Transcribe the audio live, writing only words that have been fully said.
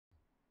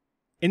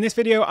In this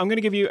video, I'm going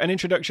to give you an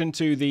introduction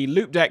to the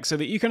Loupe Deck so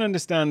that you can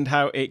understand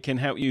how it can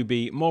help you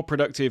be more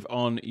productive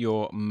on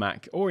your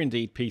Mac or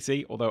indeed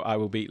PC, although I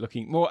will be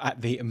looking more at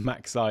the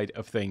Mac side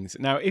of things.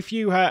 Now, if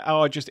you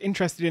are just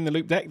interested in the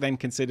Loupe Deck, then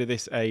consider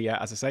this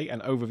as I say,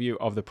 an overview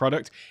of the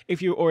product.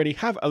 If you already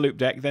have a Loupe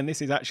Deck, then this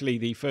is actually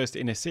the first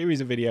in a series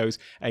of videos,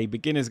 a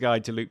beginner's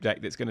guide to Loupe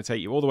Deck that's going to take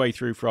you all the way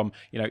through from,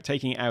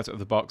 taking it out of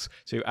the box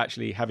to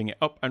actually having it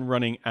up and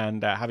running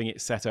and having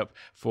it set up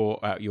for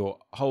your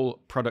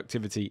whole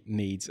productivity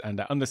needs and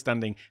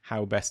understanding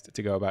how best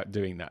to go about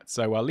doing that.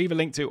 So I'll leave a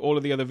link to all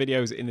of the other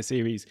videos in the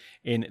series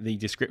in the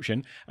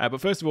description. But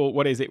first of all,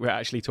 what is it we're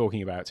actually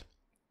talking about?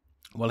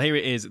 Well, here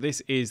it is.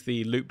 This is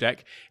the Loupe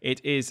Deck.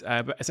 It is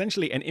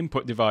essentially an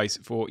input device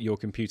for your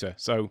computer.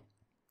 So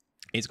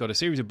it's got a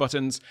series of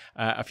buttons,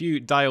 a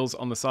few dials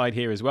on the side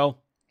here as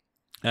well.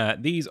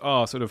 These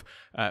are sort of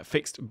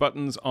fixed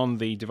buttons on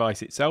the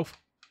device itself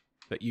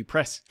that you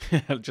press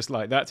just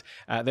like that.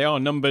 They are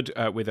numbered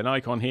with an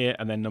icon here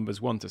and then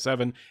numbers 1 to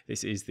 7.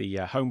 This is the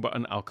home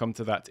button. I'll come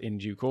to that in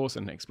due course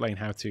and explain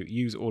how to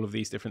use all of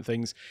these different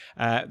things.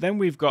 Then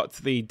we've got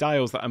the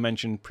dials that I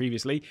mentioned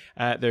previously.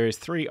 There is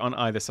 3 on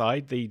either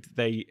side.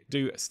 They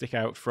do stick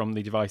out from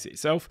the device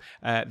itself.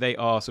 They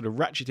are sort of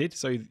ratcheted,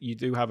 so you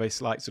do have a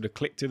slight sort of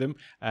click to them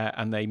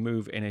and they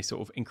move in a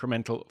sort of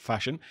incremental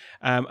fashion.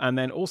 And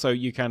then also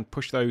you can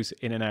push those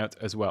in and out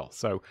as well.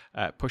 So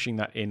pushing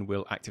that in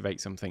will activate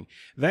something.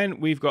 Then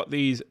we've got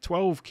these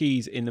 12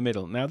 keys in the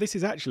middle. Now this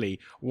is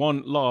actually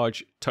one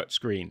large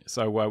touchscreen.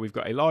 So we've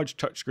got a large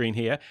touchscreen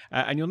here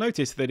and you'll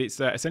notice that it's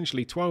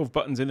essentially 12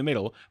 buttons in the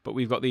middle, but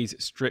we've got these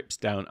strips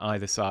down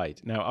either side.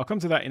 Now I'll come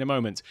to that in a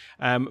moment.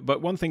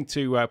 But one thing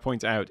to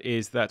point out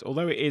is that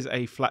although it is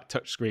a flat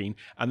touchscreen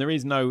and there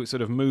is no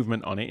sort of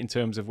movement on it in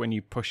terms of when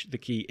you push the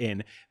key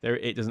in,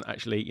 it doesn't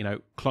actually,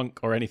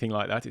 clunk or anything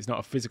like that. It's not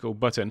a physical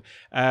button,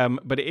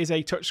 but it is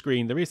a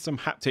touchscreen. There is some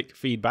haptic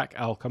feedback.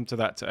 I'll come to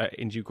that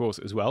in due course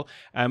as well,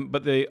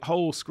 but the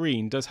whole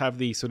screen does have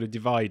these sort of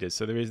dividers,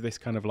 so there is this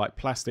kind of like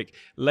plastic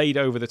laid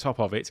over the top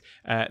of it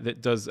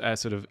that does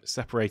sort of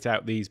separate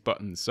out these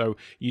buttons, so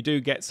you do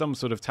get some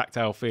sort of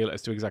tactile feel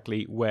as to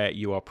exactly where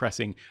you are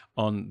pressing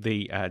on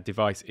the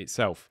device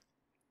itself.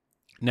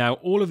 Now,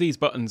 all of these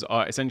buttons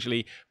are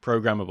essentially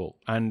programmable.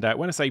 And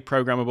when I say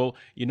programmable,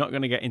 you're not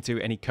going to get into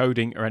any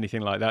coding or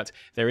anything like that.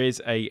 There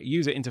is a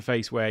user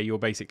interface where you're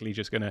basically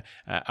just going to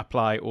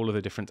apply all of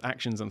the different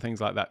actions and things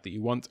like that that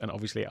you want. And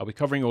obviously, I'll be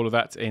covering all of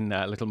that in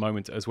a little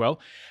moment as well.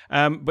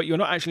 But you're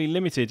not actually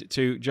limited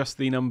to just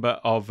the number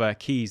of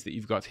keys that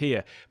you've got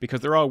here,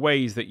 because there are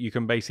ways that you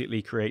can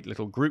basically create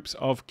little groups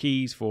of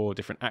keys for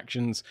different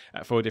actions,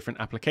 for different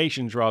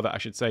applications, rather, I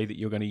should say, that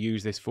you're going to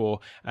use this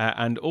for.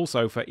 And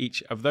also for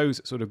each of those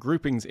sort of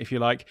groupings, if you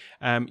like,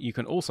 you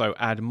can also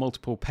add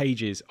multiple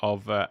pages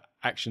of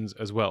actions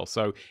as well.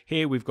 So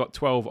here we've got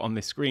 12 on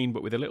this screen,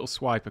 but with a little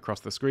swipe across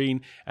the screen,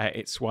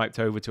 it's swiped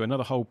over to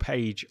another whole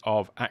page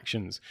of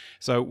actions.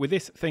 So with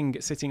this thing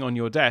sitting on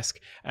your desk,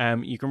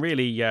 you can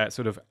really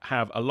sort of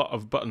have a lot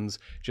of buttons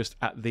just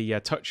at the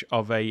touch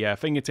of a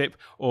fingertip,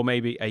 or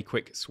maybe a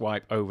quick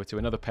swipe over to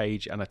another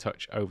page and a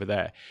touch over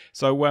there.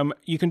 So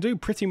you can do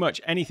pretty much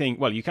anything.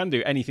 Well, you can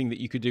do anything that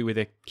you could do with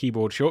a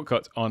keyboard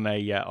shortcut on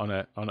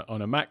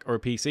a Mac or a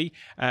PC,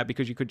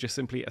 because you could just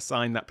simply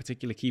assign that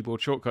particular keyboard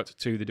shortcut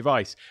to the device.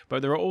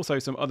 But there are also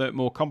some other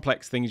more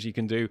complex things you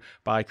can do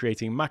by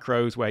creating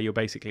macros where you're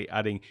basically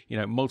adding,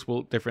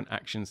 multiple different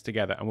actions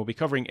together. And we'll be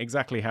covering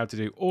exactly how to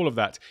do all of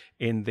that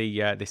in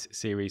the this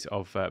series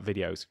of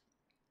videos.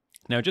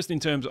 Now, just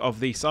in terms of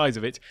the size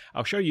of it,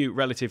 I'll show you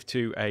relative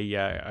to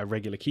a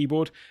regular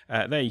keyboard.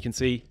 There you can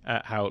see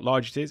how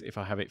large it is if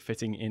I have it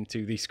fitting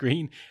into the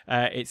screen.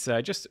 It's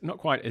just not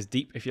quite as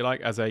deep, if you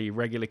like, as a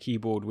regular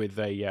keyboard with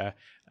the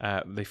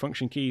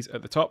function keys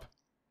at the top.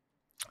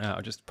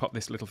 I'll just pop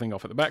this little thing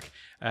off at the back.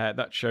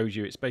 That shows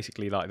you it's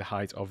basically like the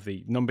height of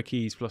the number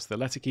keys plus the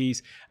letter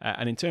keys.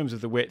 And in terms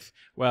of the width,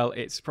 well,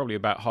 it's probably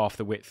about half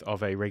the width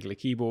of a regular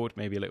keyboard,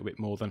 maybe a little bit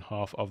more than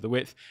half of the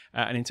width.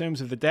 And in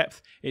terms of the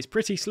depth, it's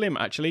pretty slim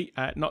actually,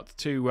 not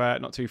too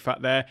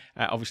fat there.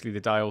 Obviously the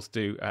dials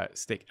do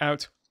stick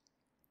out.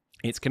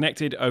 It's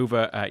connected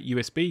over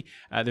USB.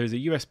 There's a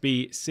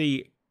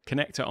USB-C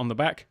connector on the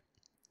back,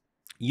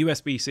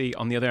 USB-C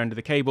on the other end of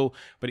the cable,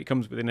 but it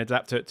comes with an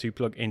adapter to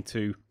plug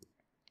into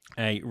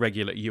a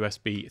regular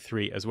USB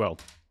 3 as well.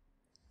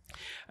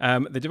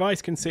 The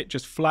device can sit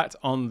just flat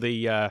on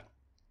the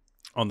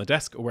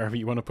desk or wherever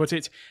you want to put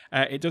it.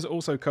 It does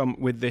also come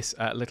with this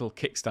little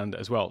kickstand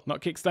as well.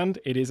 Not kickstand,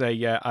 it is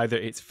a either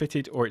it's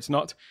fitted or it's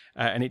not,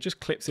 and it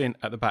just clips in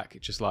at the back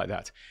just like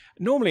that.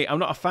 Normally, I'm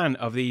not a fan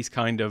of these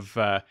kind of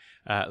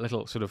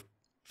little sort of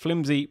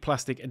flimsy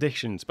plastic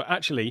additions, but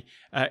actually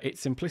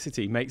its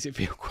simplicity makes it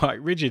feel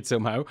quite rigid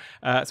somehow.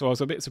 So I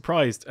was a bit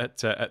surprised at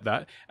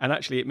that. And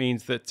actually it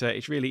means that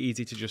it's really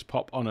easy to just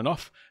pop on and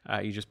off.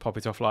 You just pop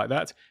it off like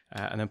that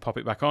and then pop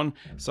it back on.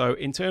 So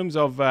in terms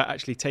of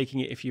actually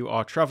taking it if you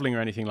are traveling or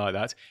anything like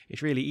that,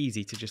 it's really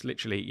easy to just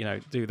literally, you know,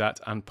 do that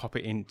and pop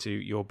it into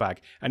your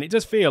bag. And it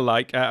does feel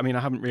like, I mean, I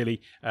haven't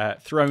really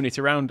thrown it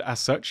around as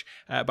such,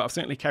 but I've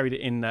certainly carried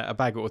it in a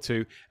bag or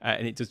two,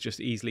 and it does just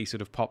easily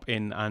sort of pop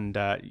in, and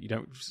you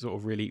don't sort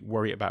of really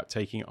worry about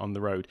taking it on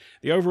the road.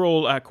 The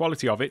overall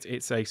quality of it,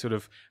 it's a sort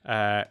of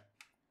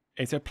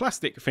it's a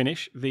plastic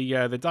finish.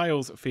 The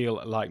dials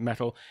feel like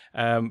metal,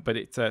 but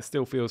it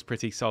still feels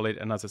pretty solid.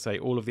 And as I say,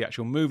 all of the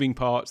actual moving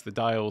parts, the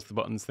dials, the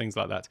buttons, things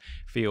like that,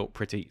 feel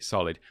pretty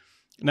solid.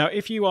 Now,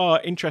 if you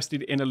are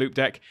interested in a Loupe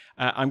Deck,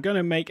 I'm going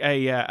to make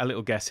a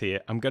little guess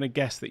here. I'm going to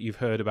guess that you've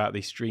heard about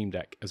the Stream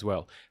Deck as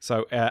well.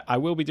 So I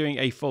will be doing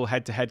a full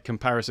head-to-head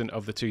comparison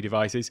of the two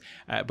devices,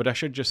 but I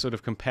should just sort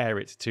of compare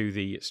it to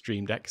the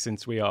Stream Deck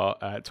since we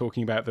are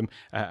talking about them.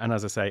 And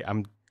as I say,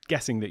 I'm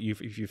guessing that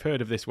if you've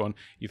heard of this one,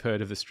 you've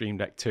heard of the Stream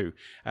Deck too.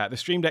 The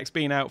Stream Deck's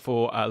been out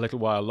for a little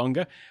while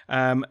longer,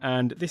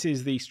 and this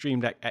is the Stream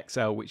Deck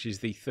XL, which is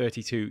the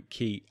 32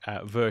 key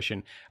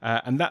version,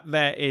 and that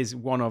there is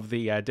one of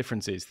the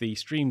differences. The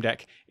Stream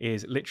Deck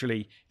is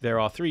literally, there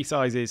are 3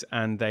 sizes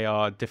and they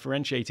are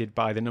differentiated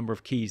by the number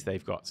of keys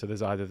they've got. So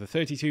there's either the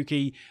 32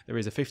 key, there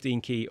is a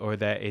 15 key, or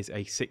there is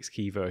a 6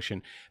 key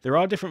version. There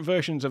are different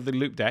versions of the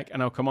Loupe Deck,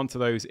 and I'll come on to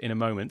those in a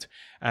moment,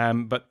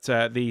 but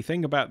the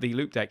thing about the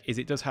Loupe Deck is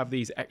it does have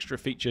these extra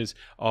features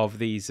of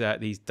these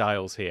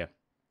dials here.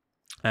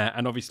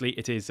 And obviously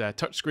it is a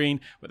touchscreen,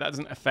 but that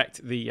doesn't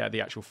affect the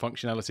actual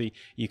functionality.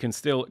 You can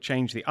still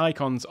change the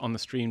icons on the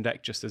Stream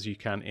Deck just as you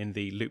can in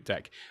the Loupe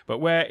Deck. But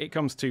where it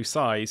comes to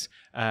size,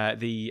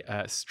 the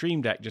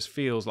Stream Deck just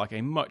feels like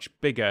a much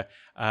bigger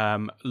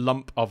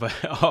lump of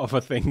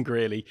a thing,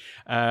 really.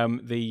 I'm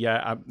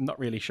not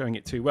really showing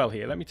it too well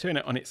here. Let me turn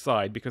it on its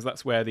side, because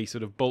that's where the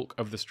sort of bulk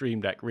of the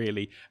Stream Deck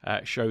really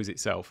shows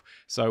itself.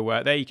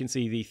 So there you can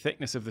see the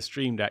thickness of the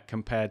Stream Deck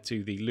compared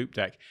to the Loupe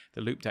Deck.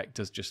 The Loupe Deck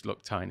does just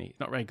look tiny.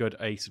 Not very good,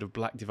 a sort of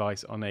black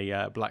device on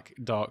a black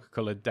dark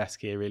coloured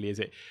desk here, really, is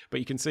it? But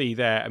you can see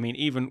there, I mean,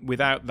 even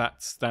without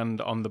that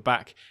stand on the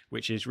back,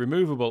 which is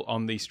removable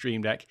on the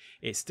Stream Deck,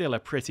 it's still a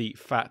pretty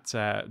fat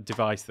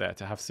device there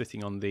to have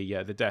sitting on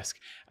the desk.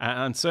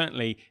 And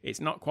certainly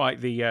it's not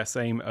quite the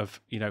same of,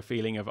 you know,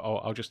 feeling of, oh,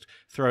 I'll just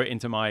throw it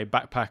into my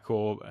backpack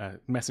or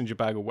messenger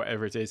bag or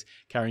whatever it is,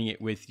 carrying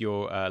it with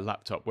your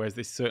laptop, whereas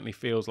this certainly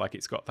feels like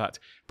it's got that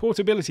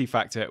portability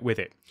factor with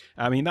it.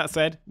 I mean, that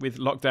said, with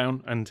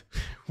lockdown and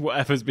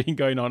whatever's been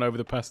going on over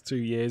the past 2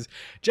 years,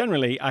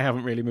 generally I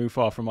haven't really moved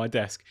far from my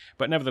desk,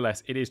 but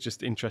nevertheless it is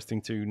just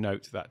interesting to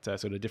note that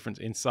sort of difference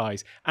in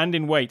size and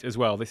in weight as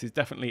well. This is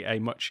definitely a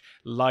much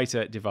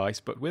lighter device,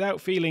 but without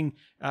feeling,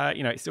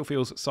 you know, it still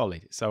feels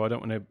solid. So I don't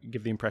want to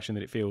give the impression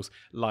that it feels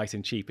light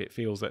and cheap. It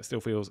feels that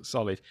still feels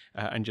solid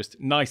and just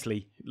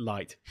nicely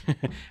light.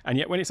 And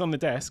yet when it's on the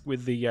desk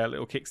with the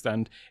little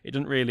kickstand, it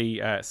doesn't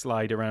really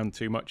slide around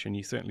too much, and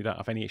you certainly don't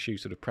have any issue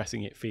sort of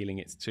pressing it, feeling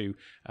it's too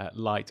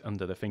light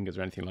under the fingers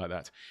or anything like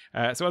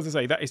that. So as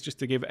I say, that is just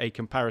to give a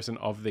comparison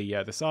of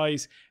the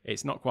size.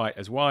 It's not quite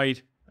as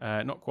wide,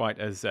 not quite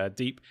as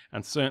deep,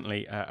 and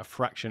certainly a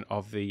fraction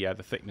of the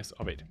thickness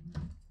of it.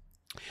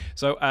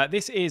 So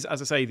this is,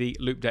 as I say, the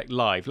Loupe Deck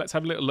Live. Let's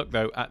have a little look,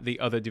 though, at the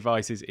other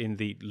devices in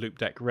the Loupe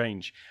Deck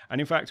range.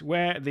 And in fact,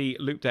 where the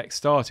Loupe Deck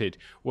started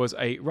was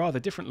a rather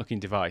different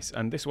looking device,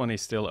 and this one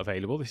is still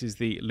available. This is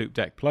the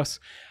Loupedeck Plus,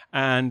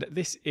 and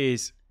this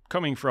is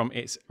coming from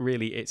its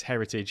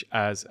heritage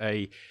as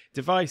a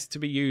device to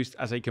be used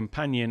as a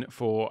companion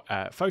for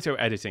photo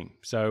editing.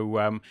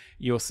 So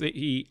you'll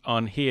see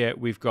on here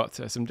we've got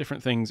some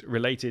different things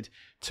related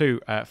to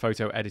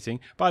photo editing.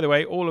 By the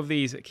way, all of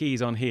these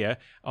keys on here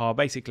are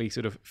basically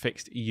sort of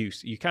fixed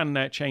use. You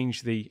can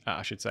change the,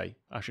 I should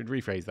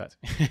rephrase that.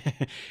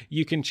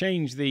 You can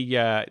change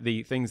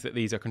the things that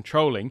these are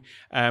controlling,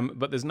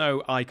 but there's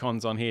no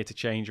icons on here to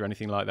change or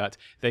anything like that.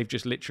 They've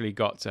just literally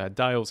got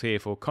dials here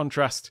for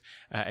contrast,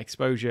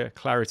 exposure,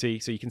 clarity,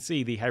 so you can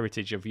see the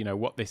heritage of, you know,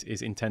 what this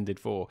is intended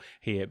for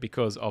here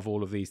because of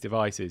all of these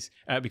devices,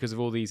 because of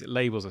all these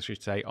labels, I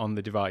should say, on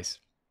the device.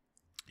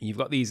 You've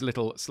got these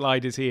little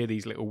sliders here,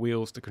 these little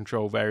wheels to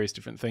control various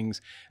different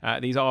things.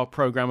 These are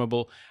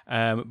programmable,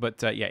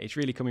 but yeah, it's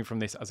really coming from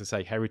this, as I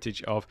say,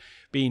 heritage of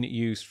being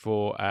used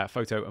for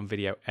photo and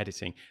video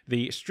editing.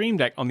 The Stream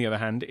Deck, on the other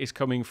hand, is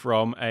coming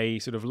from a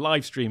sort of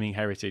live streaming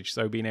heritage,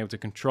 so being able to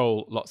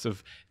control lots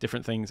of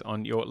different things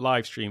on your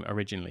live stream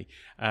originally.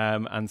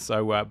 And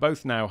so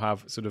both now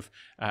have sort of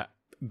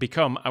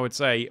become, I would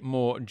say,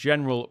 more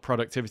general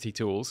productivity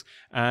tools.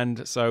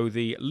 And so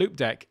the Loupe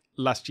Deck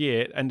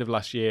end of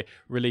last year,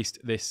 released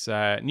this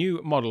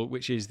new model,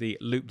 which is the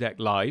Loupedeck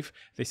Live.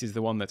 This is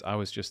the one that I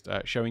was just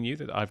showing you,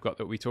 that I've got,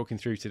 that we're talking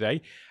through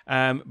today.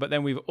 But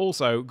then we've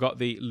also got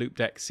the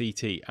Loupedeck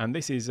CT, and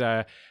this is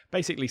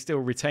basically still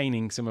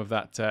retaining some of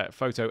that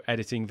photo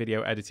editing,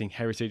 video editing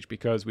heritage,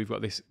 because we've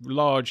got this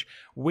large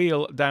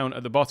wheel down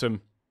at the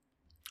bottom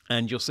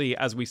And you'll see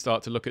as we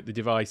start to look at the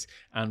device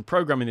and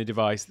programming the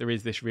device, there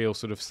is this real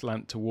sort of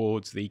slant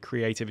towards the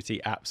creativity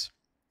apps,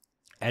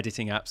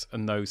 editing apps,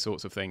 and those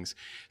sorts of things.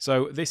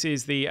 So this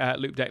is the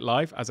Loupedeck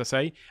Live, as I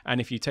say. And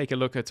if you take a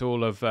look at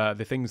all of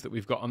the things that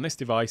we've got on this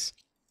device,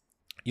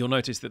 you'll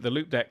notice that the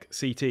Loupedeck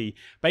CT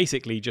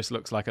basically just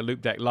looks like a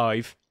Loupedeck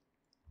Live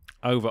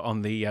over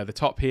on the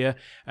top here.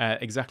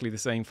 Exactly the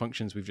same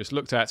functions we've just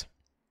looked at.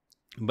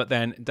 But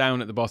then down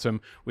at the bottom,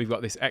 we've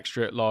got this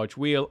extra large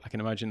wheel. I can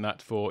imagine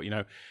that for,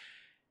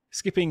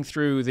 skipping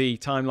through the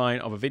timeline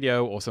of a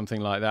video or something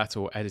like that,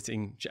 or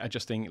editing,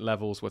 adjusting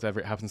levels, whatever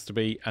it happens to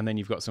be. And then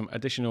you've got some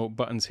additional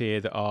buttons here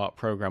that are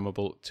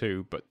programmable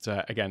too. But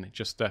again,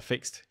 just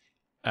fixed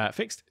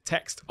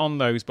text on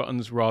those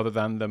buttons rather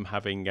than them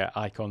having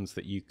icons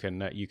that you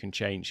can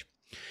change.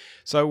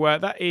 So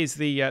that is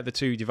the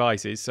two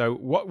devices. So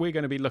what we're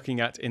going to be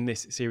looking at in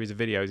this series of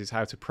videos is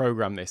how to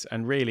program this,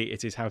 and really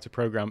it is how to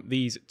program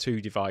these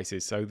two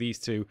devices. So these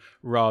two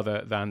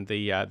rather than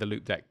the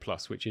Loupedeck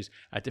Plus, which is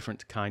a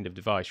different kind of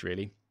device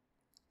really.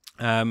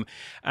 And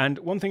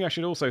one thing I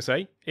should also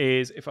say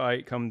is, if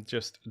I come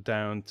just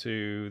down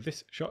to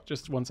this shot,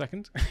 just 1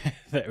 second,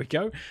 there we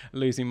go,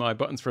 losing my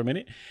buttons for a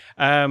minute,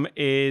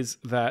 is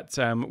that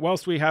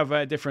whilst we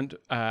have different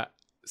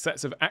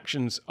sets of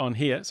actions on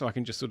here, so I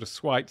can just sort of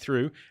swipe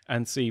through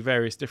and see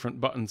various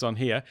different buttons on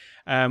here.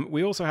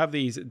 We also have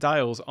these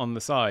dials on the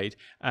side,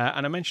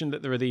 and I mentioned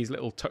that there are these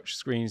little touch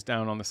screens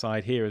down on the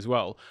side here as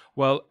well.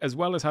 Well as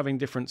having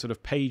different sort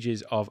of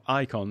pages of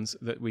icons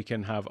that we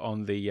can have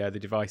on the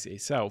device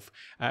itself,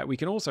 we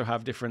can also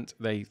have different,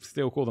 they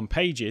still call them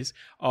pages,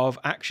 of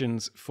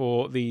actions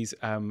for these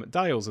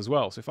dials as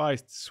well. So if I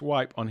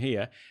swipe on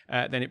here,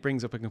 then it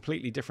brings up a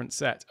completely different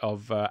set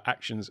of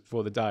actions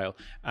for the dial,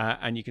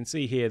 and you can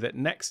see here that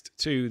next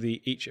to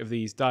each of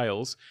these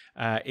dials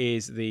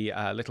is the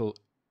little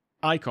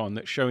icon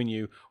that's showing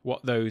you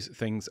what those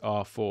things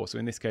are for. So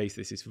in this case,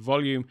 this is for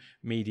volume,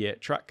 media,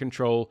 track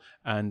control,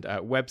 and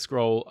web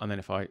scroll. And then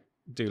if I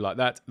do like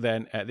that,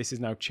 then this has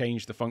now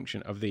changed the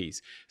function of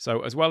these.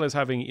 So as well as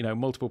having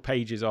multiple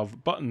pages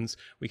of buttons,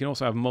 we can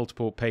also have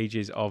multiple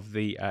pages of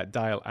the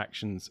dial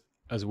actions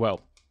as well.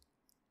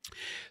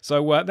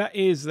 So that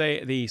is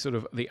the sort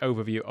of the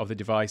overview of the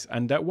device,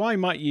 and why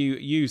might you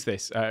use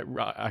this,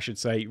 I should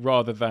say,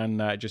 rather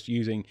than just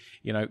using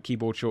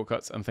keyboard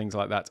shortcuts and things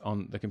like that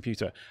on the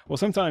computer. Well,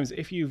 sometimes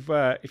if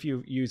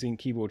you're using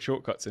keyboard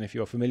shortcuts and if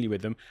you're familiar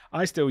with them,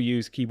 I still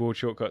use keyboard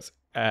shortcuts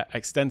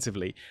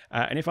extensively,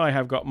 and if I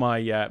have got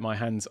my my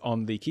hands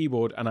on the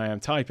keyboard and I am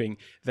typing,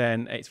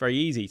 then it's very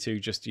easy to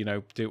just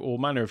do all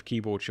manner of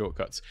keyboard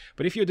shortcuts.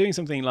 But if you're doing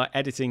something like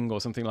editing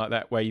or something like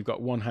that where you've got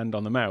one hand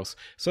on the mouse,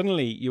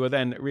 suddenly you are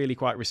then really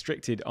quite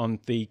restricted on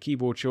the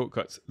keyboard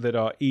shortcuts that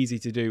are easy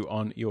to do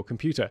on your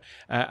computer,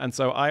 and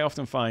so I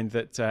often find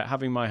that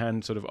having my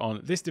hand sort of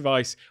on this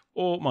device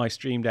or my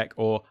Stream Deck,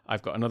 or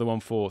I've got another one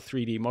for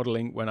 3D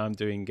modeling when I'm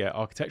doing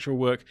architectural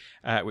work,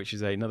 which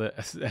is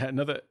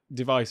another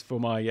device for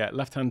my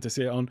left hand to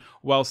sit on,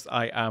 whilst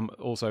I am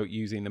also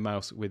using the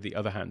mouse with the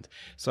other hand.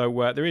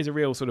 So there is a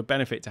real sort of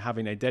benefit to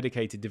having a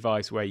dedicated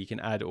device where you can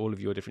add all of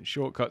your different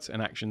shortcuts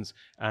and actions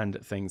and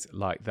things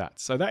like that.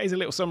 So that is a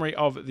little summary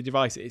of the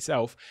device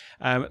itself.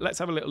 Let's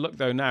have a little look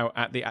though now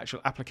at the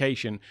actual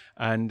application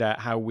and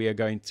how we are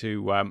going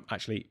to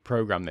actually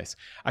program this.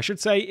 I should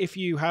say, if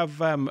you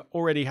have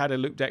already had a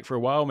Loupedeck for a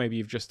while, maybe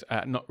you've just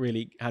not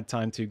really had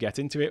time to get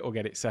into it or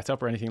get it set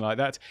up or anything like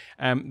that,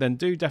 then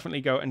do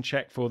definitely go and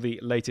check for the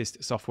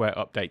latest software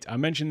update. I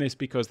mention this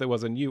because there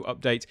was a new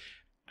update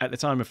at the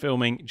time of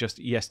filming just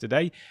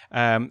yesterday.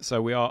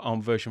 So we are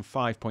on version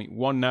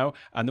 5.1 now,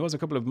 and there was a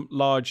couple of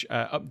large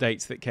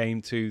updates that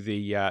came to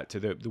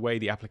the way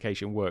the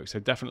application works. So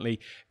definitely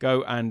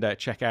go and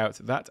check out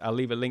that. I'll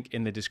leave a link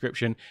in the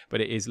description, but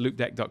it is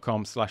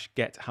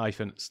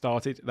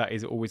loupedeck.com/get-started. That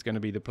is always going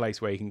to be the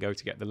place where you can go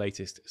to get the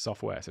latest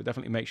software. So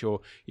definitely make sure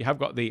you have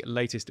got the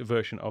latest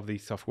version of the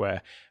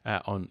software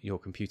on your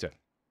computer.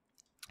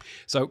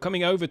 So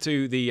coming over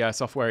to the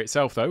software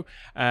itself though,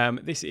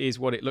 this is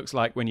what it looks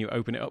like when you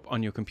open it up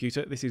on your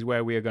computer. This is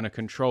where we are going to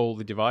control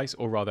the device,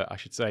 or rather I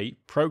should say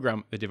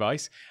program the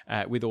device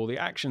with all the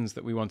actions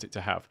that we want it to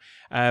have.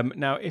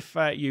 Now if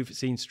you've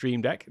seen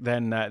Stream Deck,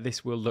 then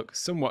this will look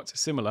somewhat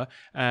similar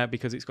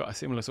because it's got a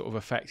similar sort of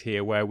effect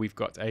here where we've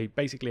got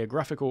basically a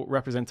graphical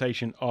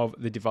representation of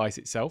the device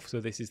itself.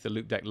 So this is the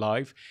Loupedeck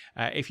Live.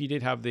 If you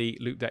did have the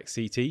Loupedeck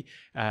CT,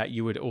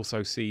 you would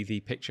also see the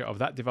picture of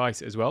that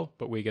device as well,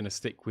 but we're going to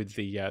stick with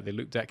the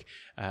Loupedeck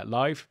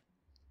Live.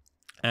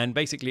 And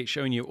basically it's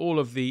showing you all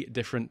of the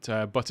different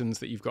buttons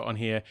that you've got on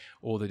here,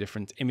 all the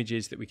different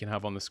images that we can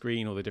have on the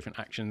screen, all the different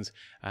actions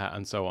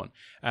and so on.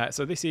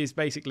 So this is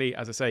basically,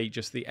 as I say,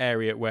 just the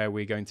area where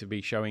we're going to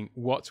be showing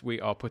what we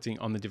are putting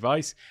on the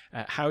device.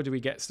 How do we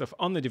get stuff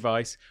on the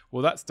device?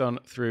 Well, that's done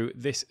through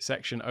this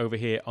section over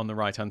here on the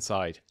right hand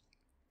side.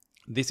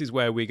 This is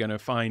where we're going to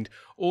find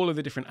all of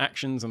the different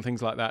actions and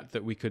things like that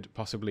that we could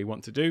possibly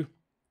want to do,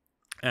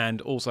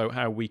 and also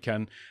how we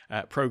can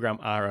program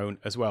our own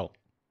as well.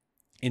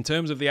 In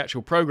terms of the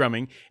actual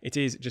programming, it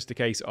is just a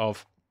case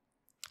of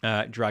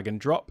drag and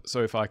drop.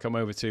 So if I come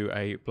over to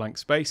a blank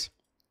space,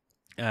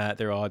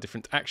 there are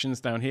different actions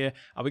down here.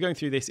 I'll be going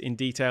through this in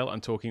detail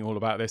and talking all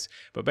about this,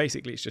 but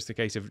basically it's just a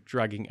case of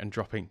dragging and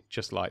dropping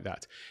just like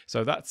that.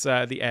 So that's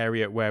the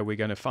area where we're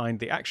going to find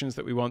the actions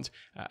that we want,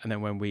 and then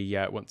when we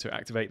want to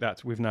activate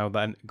that, we've now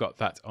then got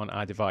that on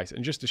our device.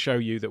 And just to show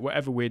you that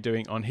whatever we're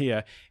doing on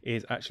here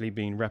is actually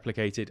being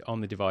replicated on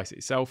the device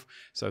itself.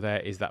 So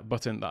there is that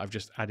button that I've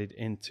just added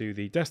into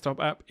the desktop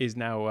app is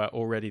now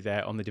already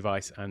there on the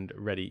device and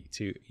ready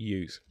to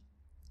use.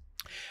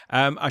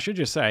 I should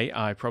just say,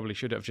 I probably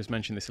should have just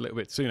mentioned this a little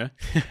bit sooner.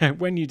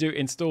 When you do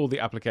install the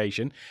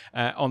application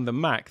on the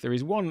Mac, there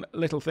is one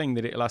little thing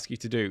that it'll ask you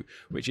to do,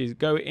 which is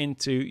go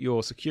into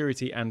your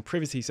security and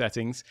privacy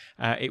settings.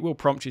 It will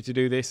prompt you to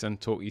do this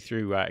and talk you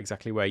through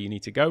exactly where you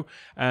need to go,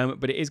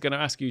 but it is going to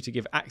ask you to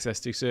give access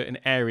to certain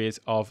areas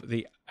of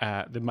the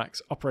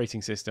Mac's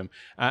operating system,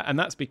 and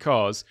that's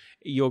because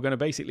you're going to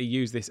basically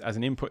use this as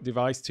an input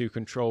device to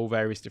control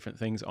various different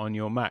things on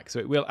your Mac. So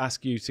it will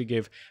ask you to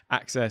give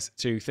access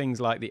to things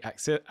like the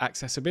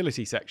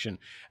accessibility section.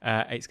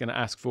 It's going to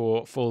ask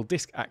for full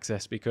disk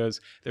access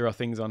because there are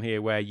things on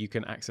here where you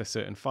can access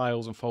certain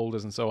files and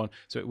folders and so on.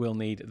 So it will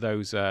need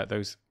those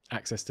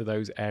access to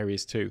those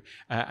areas too,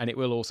 and it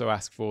will also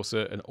ask for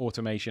certain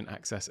automation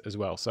access as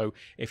well. So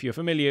if you're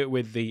familiar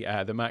with the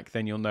Mac,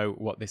 then you'll know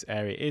what this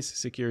area is: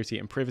 security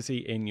and privacy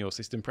in your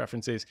system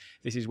preferences.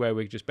 This is where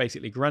we're just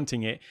basically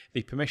granting it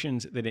the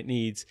permissions that it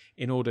needs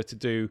in order to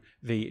do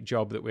the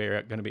job that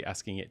we're going to be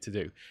asking it to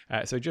do.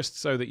 So just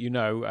so that you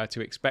know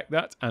to expect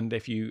that, and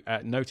if you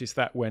notice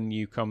that when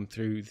you come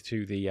through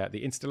to the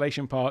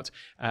installation part,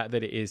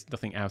 that it is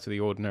nothing out of the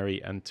ordinary,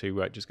 and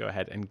to just go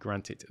ahead and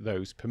grant it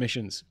those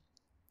permissions.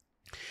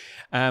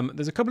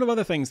 There's a couple of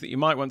other things that you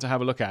might want to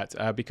have a look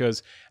at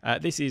because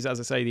this is, as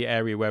I say, the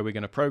area where we're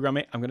going to program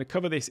it. I'm going to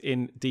cover this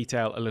in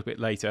detail a little bit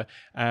later.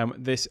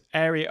 This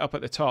area up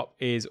at the top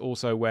is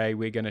also where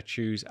we're going to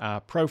choose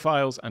our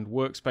profiles and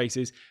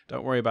workspaces.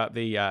 Don't worry about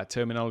the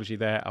terminology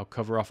there. I'll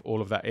cover off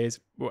all of that is,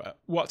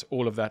 what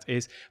all of that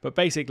is. But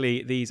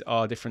basically, these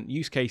are different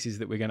use cases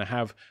that we're going to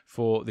have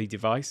for the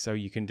device. So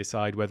you can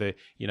decide whether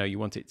you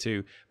want it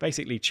to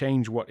basically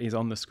change what is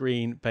on the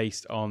screen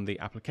based on the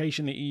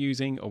application that you're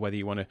using, or whether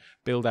you want to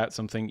build out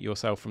something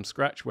yourself from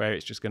scratch where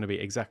it's just going to be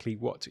exactly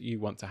what you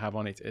want to have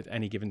on it at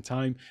any given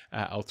time.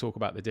 I'll talk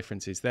about the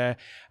differences there.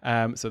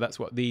 So that's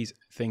what these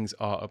things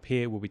are up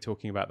here. We'll be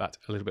talking about that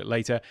a little bit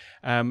later.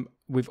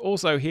 We've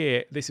also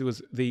here, this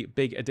was the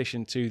big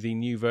addition to the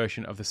new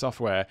version of the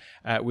software.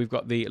 We've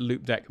got the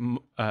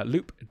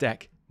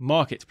Loupedeck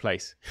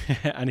Marketplace.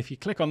 And if you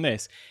click on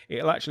this,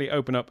 it'll actually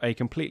open up a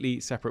completely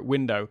separate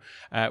window,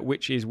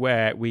 which is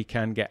where we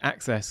can get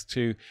access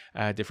to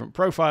different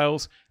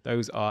profiles.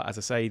 Those are, as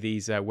I say,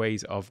 these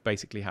ways of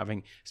basically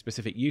having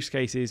specific use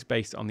cases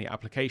based on the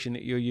application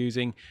that you're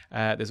using.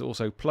 There's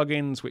also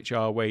plugins, which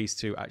are ways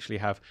to actually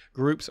have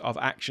groups of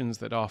actions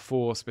that are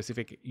for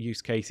specific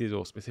use cases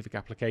or specific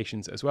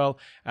applications as well.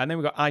 And then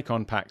we've got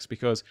icon packs,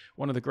 because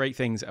one of the great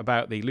things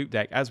about the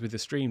Loupedeck, as with the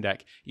Stream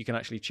Deck, you can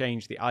actually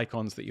change the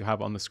icons that you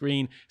have on the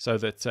screen so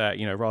that,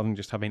 rather than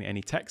just having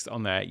any text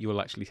on there, you will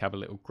actually have a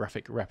little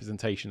graphic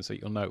representation so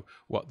you'll know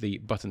what the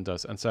button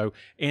does. And so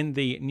in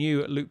the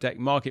new Loupedeck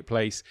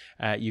Marketplace,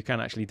 you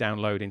can actually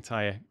download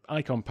entire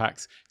icon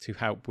packs to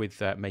help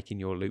with making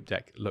your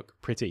Loupedeck look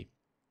pretty.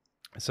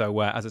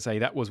 So as I say,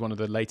 that was one of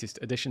the latest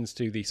additions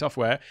to the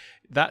software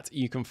that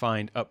you can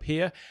find up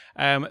here.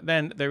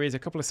 Then there is a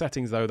couple of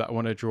settings though that I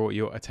want to draw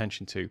your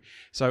attention to.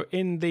 So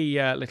in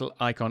the little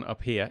icon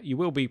up here, you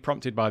will be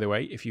prompted, by the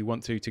way, if you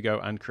want to go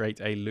and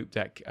create a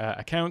Loupedeck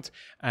account.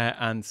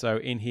 And so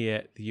in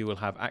here, you will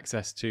have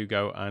access to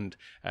go and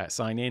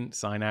sign in,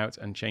 sign out,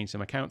 and change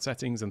some account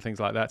settings and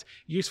things like that.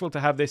 Useful to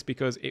have this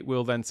because it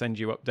will then send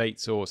you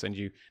updates or send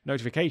you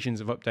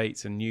notifications of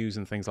updates and news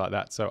and things like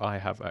that. So I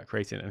have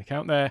created an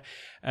account there.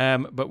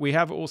 But we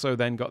have also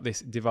then got this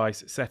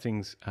device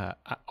settings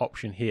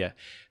option here.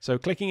 So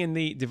clicking in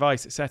the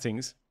device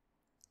settings,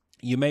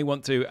 you may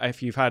want to,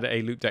 if you've had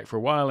a Loupedeck for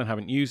a while and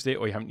haven't used it,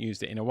 or you haven't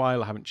used it in a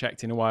while, or haven't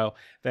checked in a while,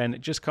 then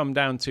just come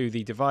down to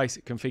the device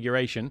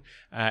configuration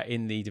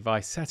in the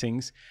device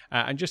settings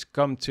and just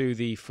come to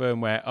the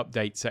firmware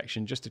update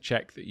section just to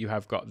check that you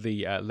have got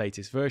the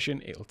latest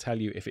version. It'll tell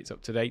you if it's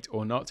up to date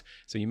or not.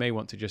 So you may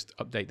want to just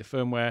update the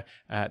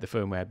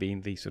firmware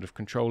being the sort of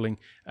controlling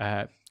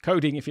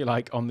coding, if you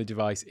like, on the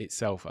device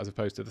itself, as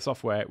opposed to the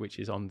software, which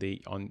is on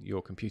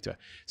your computer.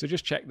 So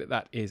just check that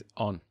that is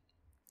on.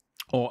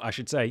 Or I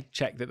should say,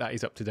 check that that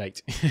is up to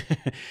date.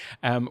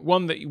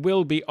 One that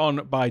will be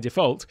on by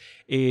default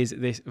is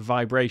this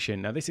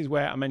vibration. Now, this is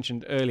where I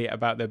mentioned earlier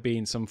about there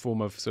being some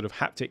form of sort of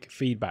haptic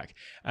feedback.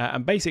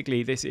 And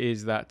basically, this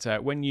is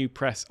that when you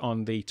press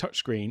on the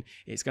touchscreen,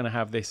 it's going to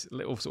have this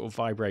little sort of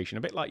vibration,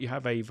 a bit like you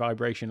have a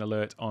vibration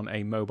alert on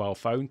a mobile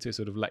phone to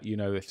sort of let you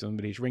know if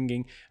somebody's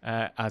ringing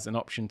as an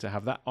option to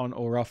have that on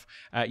or off.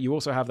 You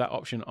also have that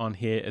option on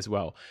here as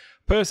well.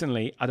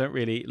 Personally, I don't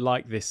really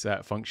like this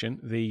function.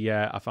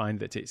 I find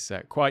that it's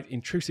quite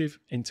intrusive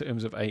in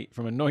terms of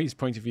from a noise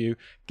point of view,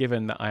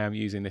 given that I am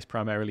using this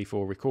primarily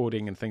for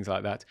recording and things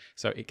like that.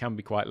 So it can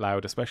be quite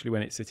loud, especially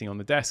when it's sitting on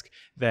the desk.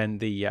 Then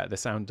the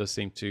sound does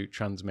seem to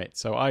transmit.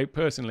 So I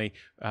personally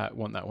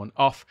want that one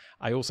off.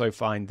 I also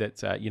find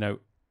that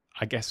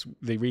I guess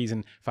the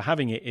reason for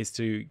having it is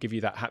to give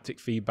you that haptic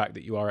feedback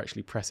that you are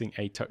actually pressing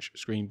a touch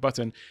screen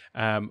button.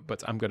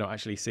 But I'm going to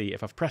actually see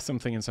if I've pressed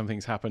something and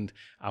something's happened,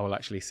 I will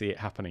actually see it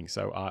happening.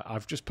 So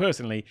I've just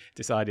personally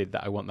decided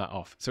that I want that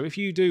off. So if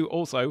you do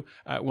also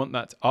want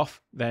that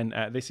off, then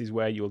this is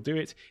where you'll do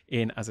it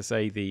in, as I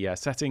say, the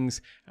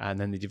settings and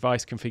then the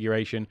device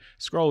configuration.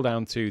 Scroll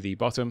down to the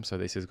bottom. So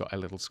this has got a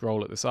little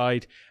scroll at the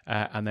side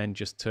and then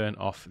just turn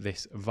off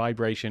this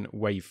vibration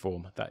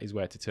waveform. That is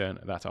where to turn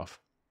that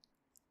off.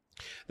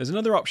 There's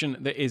another option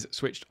that is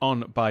switched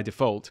on by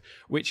default,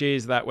 which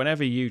is that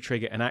whenever you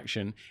trigger an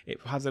action, it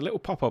has a little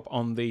pop-up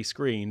on the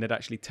screen that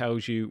actually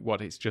tells you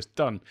what it's just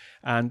done.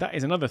 And that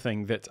is another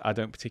thing that I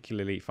don't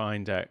particularly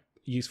find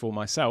useful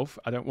myself.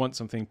 I don't want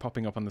something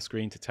popping up on the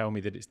screen to tell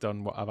me that it's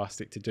done what I've asked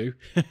it to do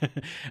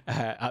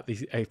at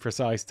a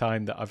precise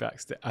time that I've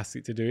asked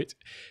it to do it.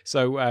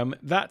 So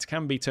that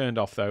can be turned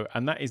off though,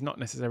 and that is not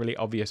necessarily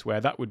obvious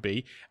where that would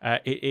be.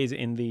 It is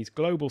in these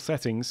global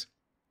settings.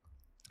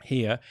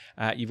 Here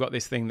you've got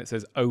this thing that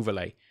says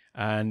overlay,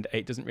 and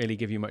it doesn't really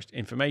give you much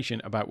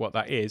information about what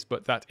that is,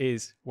 but that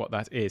is what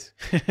that is.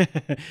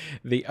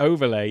 The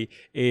overlay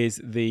is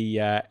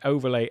the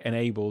overlay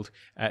enabled.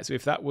 So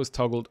if that was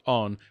toggled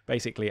on,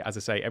 basically, as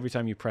I say, every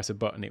time you press a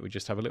button, it would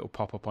just have a little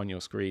pop-up on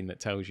your screen that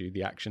tells you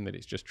the action that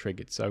it's just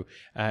triggered. So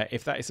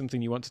if that is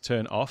something you want to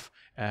turn off,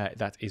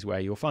 that is where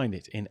you'll find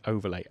it, in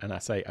overlay. And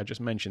I just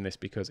mentioned this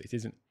because it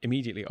isn't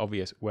immediately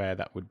obvious where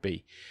that would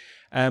be.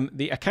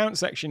 The account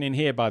section in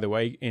here, by the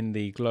way, in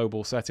the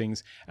global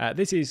settings,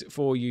 this is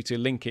for you to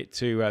link it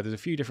to, there's a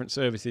few different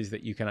services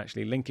that you can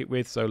actually link it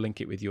with. So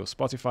link it with your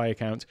Spotify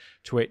account,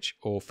 Twitch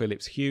or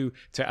Philips Hue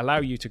to allow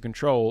you to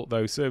control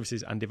those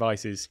services and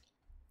devices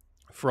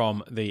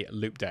from the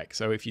Loupe Deck.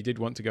 So if you did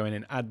want to go in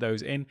and add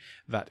those in,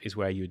 that is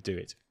where you would do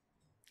it.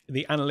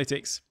 The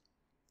analytics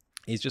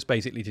is just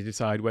basically to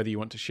decide whether you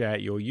want to share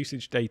your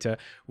usage data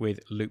with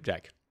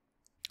Loupedeck.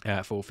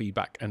 For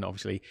feedback and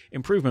obviously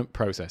improvement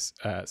process,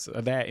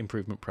 their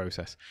improvement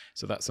process.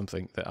 So that's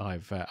something that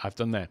I've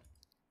done there.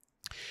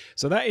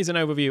 So that is an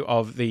overview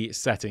of the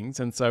settings,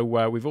 and so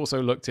we've also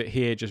looked at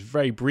here just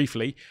very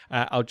briefly.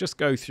 I'll just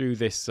go through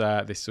this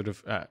this sort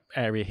of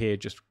area here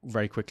just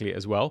very quickly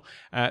as well.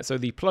 So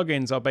the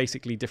plugins are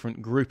basically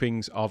different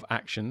groupings of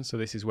actions. So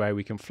this is where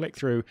we can flick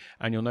through,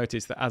 and you'll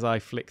notice that as I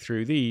flick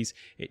through these,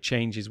 it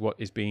changes what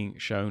is being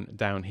shown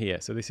down here.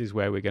 So this is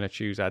where we're going to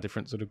choose our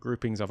different sort of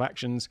groupings of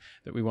actions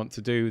that we want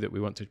to do, that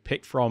we want to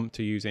pick from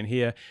to use in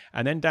here.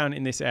 And then down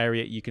in this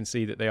area, you can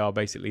see that they are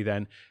basically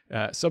then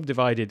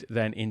subdivided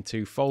then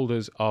into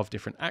folders of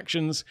different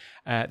actions.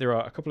 There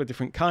are a couple of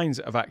different kinds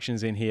of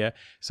actions in here.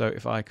 So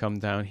if I come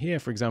down here,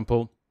 for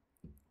example,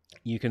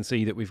 you can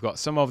see that we've got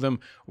some of them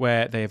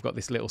where they have got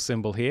this little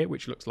symbol here,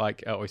 which looks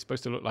like, or is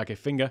supposed to look like a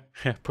finger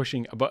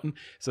pushing a button.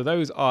 So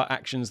those are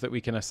actions that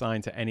we can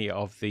assign to any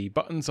of the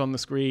buttons on the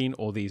screen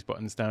or these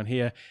buttons down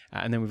here.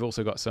 And then we've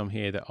also got some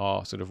here that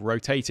are sort of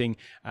rotating,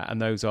 and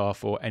those are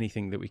for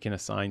anything that we can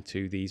assign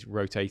to these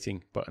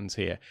rotating buttons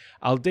here.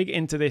 I'll dig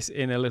into this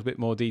in a little bit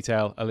more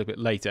detail a little bit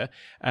later.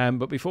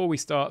 But before we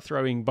start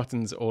throwing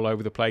buttons all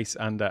over the place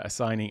and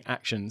assigning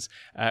actions,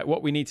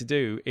 what we need to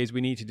do is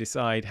we need to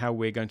decide how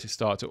we're going to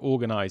start to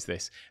organize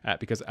this,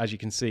 because as you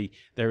can see,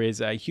 there is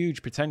a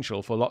huge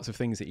potential for lots of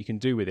things that you can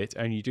do with it,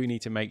 and you do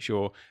need to make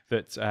sure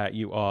that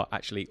you are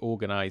actually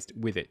organized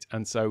with it.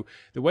 And so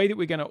the way that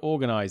we're going to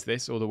organize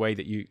this, or the way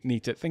that you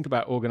need to think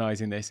about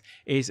organizing this,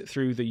 is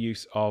through the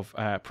use of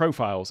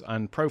profiles.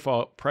 And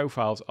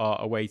profiles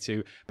are a way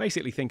to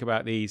basically think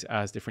about these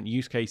as different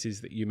use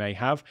cases that you may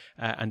have,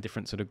 and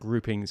different sort of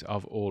groupings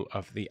of all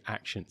of the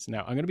actions.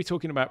 Now, I'm going to be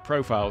talking about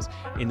profiles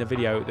in the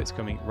video that's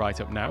coming right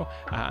up now,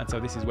 and so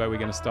this is where we're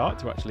going to start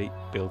to actually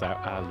build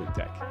out our Loupe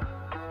Deck.